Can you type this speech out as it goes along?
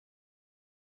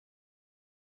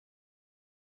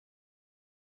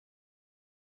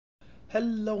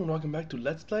Hello and welcome back to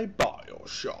Let's Play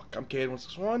Bioshock. I'm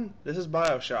Kid161. This is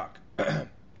Bioshock.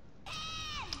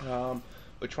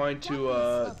 We're trying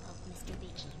to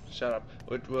shut up.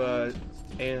 We're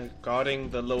guarding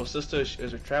the little sister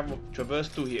as we traverse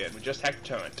through here. We just hacked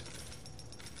turret.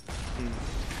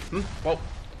 Well,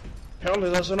 apparently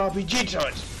there's an RPG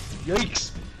turret.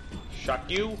 Yikes! Shot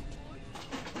you.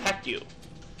 Hack you.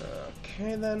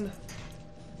 Okay then.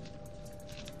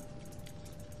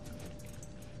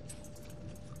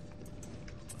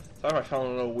 Sorry if I sound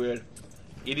a little weird.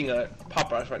 Eating a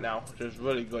pop rice right now, which is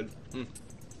really good. Okay,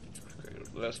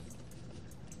 do this.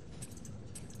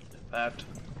 That.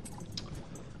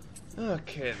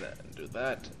 Okay then, do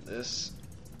that. This.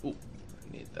 Ooh,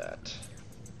 I need that.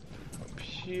 Up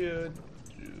here,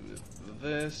 do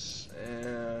this,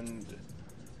 and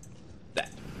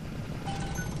that.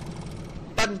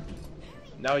 Done!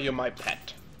 Now you're my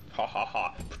pet. Ha ha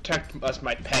ha. Protect us,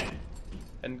 my pet.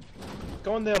 And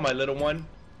go in there, my little one.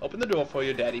 Open the door for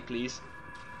your daddy, please.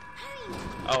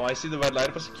 Oh, I see the red light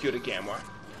of a security camera.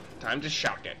 Time to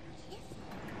shock it.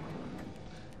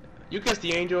 You kiss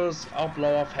the angels, I'll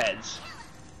blow off heads.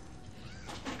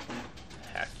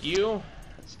 Hack you.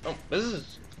 Oh, this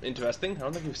is interesting. I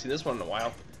don't think we've seen this one in a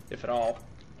while, if at all.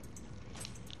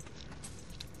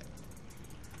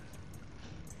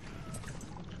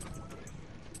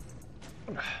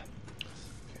 Okay,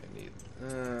 I need,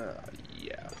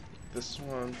 yeah, this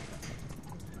one.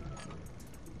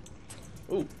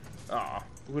 Ooh, ah,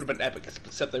 it would have been epic,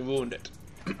 except they ruined it.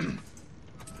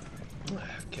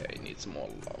 Okay, need some more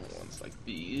long ones like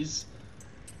these.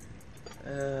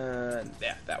 And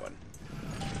yeah, that one.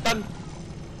 Done.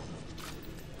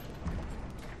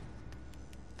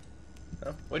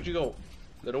 Oh, where'd you go,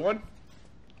 little one?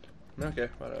 Okay,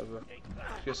 whatever.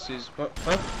 Guess he's what?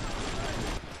 Huh?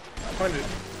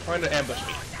 Trying to ambush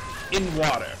me in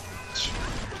water.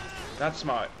 That's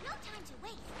smart.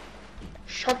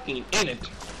 Shocking, ain't it?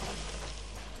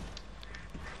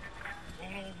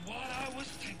 Don't know what I was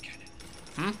thinking.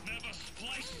 Hmm? Never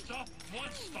spliced up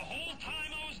once the whole time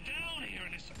I was down here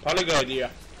in this. Probably a good idea.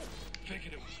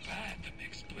 Figured it was bad to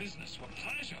mix business with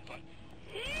pleasure, but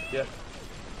Yeah. again,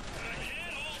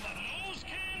 all the nose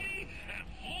candy and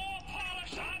floor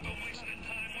polish I've been wasting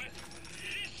time with.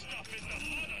 This stuff is the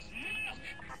mother's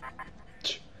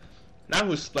milk. Now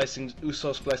who's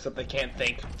so spliced up they can't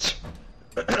think?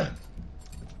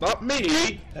 Not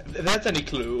me! That's any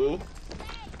clue.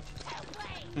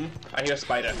 I hear a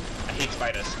spider. I hate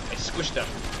spiders. I squish them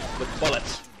with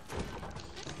bullets.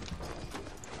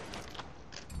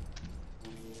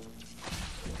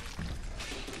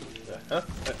 Huh?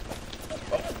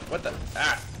 Oh, what the?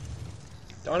 Ah!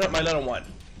 Don't hurt my little one.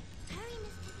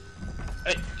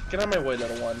 Hey, get out of my way,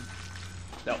 little one.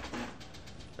 No.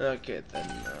 Okay, then,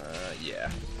 yeah.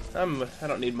 I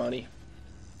don't need money.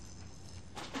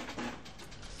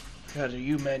 Gotta do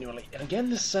you manually. And again,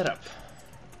 this setup.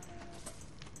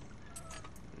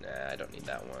 Nah, I don't need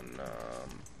that one.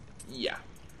 Yeah.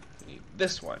 Need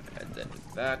this one, and then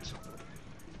that.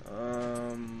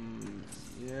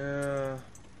 Yeah.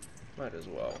 Might as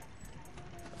well.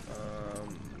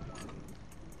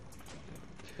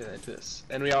 Okay, do this.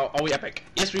 And are we epic?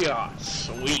 Yes, we are.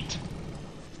 Sweet.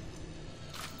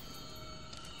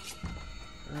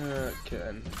 Okay,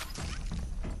 then.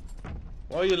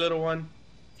 Where are you, little one?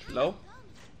 Hello?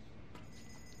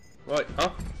 What?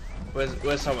 Huh?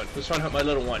 Where's someone? Who's trying to hurt my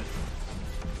little one?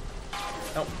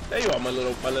 Oh, there you are, my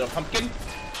little pumpkin.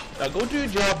 Now go do your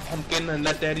job, pumpkin, and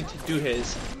let Daddy do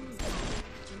his.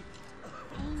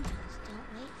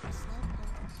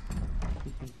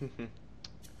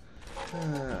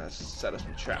 Set us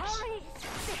some traps.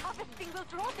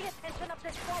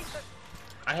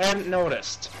 I hadn't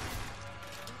noticed.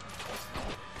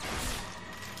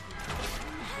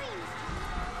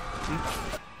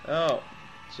 Oh,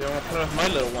 so you want to put up my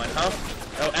little one, huh?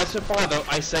 Oh, as your father,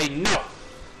 I say no.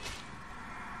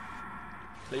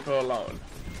 Leave her alone.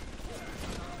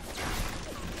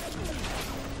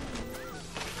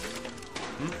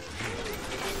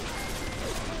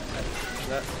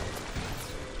 That.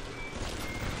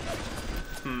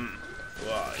 Who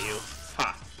are you?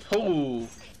 Ha! Oh!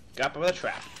 Got by the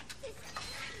trap.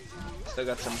 Still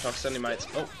got some toxic mites.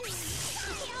 Oh.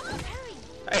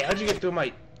 Hey, how'd you get through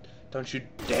my... Don't you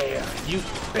dare, you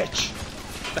bitch!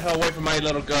 Get the hell away from my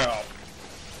little girl.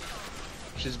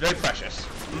 She's very precious.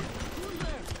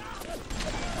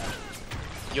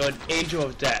 You're an angel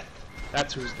of death.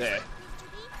 That's who's there.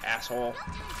 Asshole.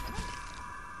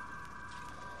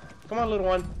 Come on, little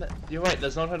one. You're right,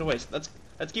 there's no time to waste. Let's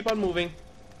keep on moving.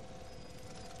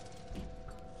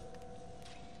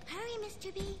 Hurry,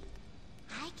 Mr. B.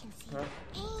 I can see Huh?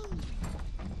 pain.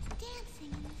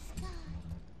 dancing in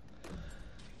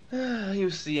the sky. You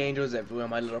see angels everywhere,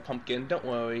 my little pumpkin. Don't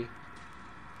worry.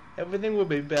 Everything will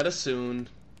be better soon.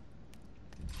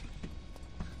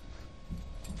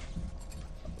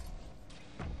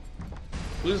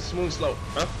 Who's moving slow?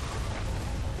 Huh?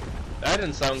 That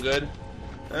didn't sound good.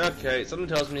 Okay, something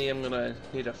tells me I'm gonna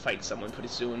need to fight someone pretty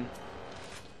soon.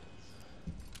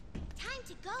 Time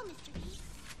to go, Mr.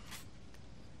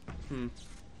 B.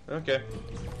 Okay.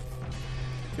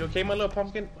 You okay, my little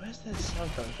pumpkin? Where's that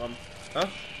sound coming from? Huh?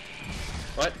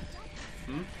 What?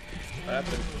 What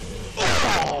happened?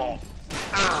 Oh!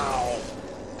 Ow!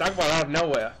 Talk about out of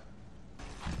nowhere.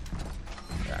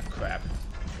 Ah, crap.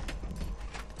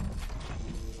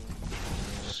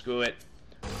 Screw it.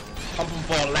 Pump him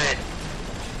full of lead.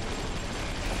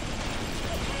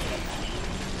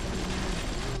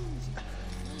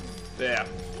 There.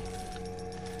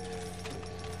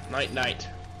 Night, night.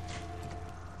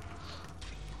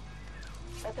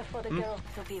 Better for the girls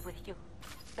to be with you.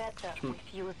 Better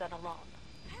with you than alone.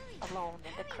 Alone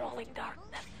in the crawling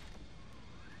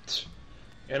darkness.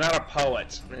 You're not a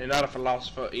poet, and you're not a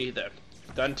philosopher either.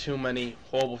 You've done too many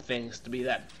horrible things to be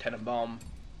that Tenenbaum.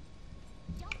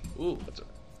 Ooh, what's it?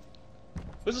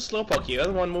 Who's the slowpoke here? You're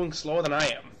the one moving slower than I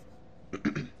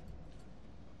am.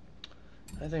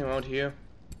 Anything around here?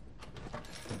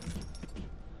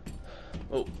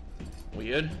 Oh,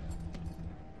 weird.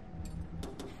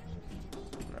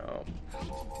 No.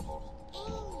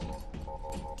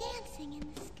 Dancing in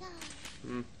the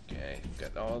sky. Okay,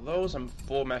 got all those. I'm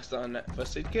full maxed on that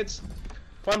first aid kits.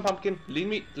 Fun pumpkin,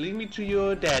 lead me to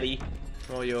your daddy,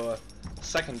 or your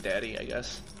second daddy, I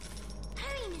guess.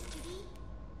 Hurry, Mr. B.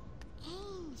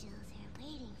 Angels are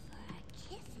waiting for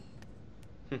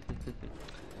our kisses.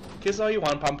 Kiss all you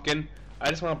want, pumpkin. I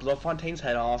just want to blow Fontaine's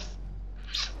head off.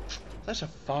 Such a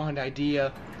fond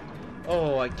idea.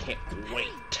 Oh, I can't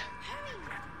wait.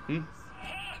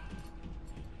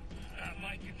 That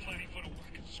might be plenty for the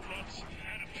working scrubs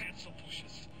and the pencil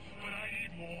pushers, but I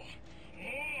need more.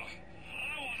 More!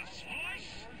 I want a slice!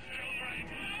 Alright,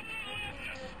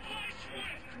 just slice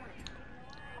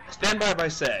with! Stand by if I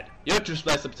said. You're too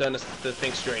spliced up to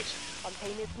think straight.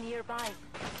 Fontaine is nearby.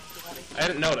 You are I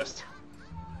hadn't noticed.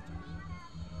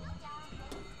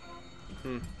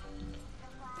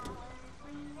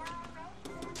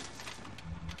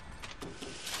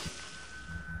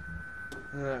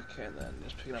 Okay, then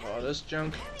just picking up all this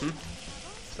junk.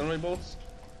 Stun bolts?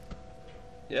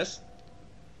 Yes?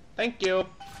 Thank you!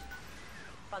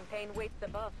 Fontaine waits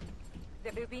above.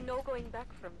 There will be no going back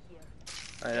from here.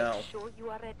 I know. Make sure you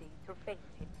are ready to face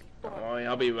him Don't before. worry,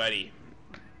 I'll be ready.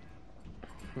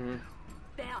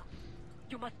 There!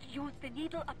 You must use the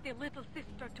needle of the little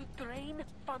sister to drain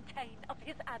Fontaine of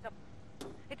his Adam.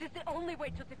 It is the only way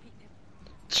to defeat him.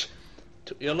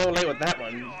 You're a little late with that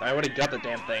one. I already got the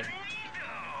damn thing.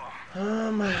 Do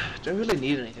I really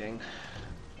need anything?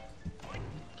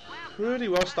 Pretty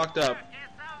well stocked up.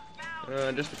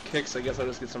 Just for kicks, I guess I'll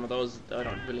just get some of those. I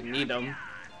don't really need them.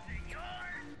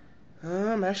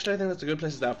 Actually, I think that's a good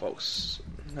place to stop, folks.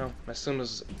 No, as soon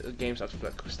as the game starts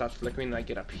flickering, I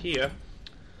get up here.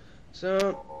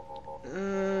 So,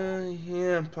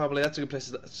 yeah, probably that's a good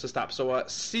place to stop. So,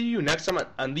 see you next time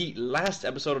on the last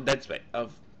episode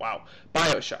of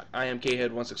Bioshock. I am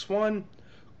Khead161.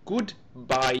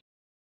 Goodbye.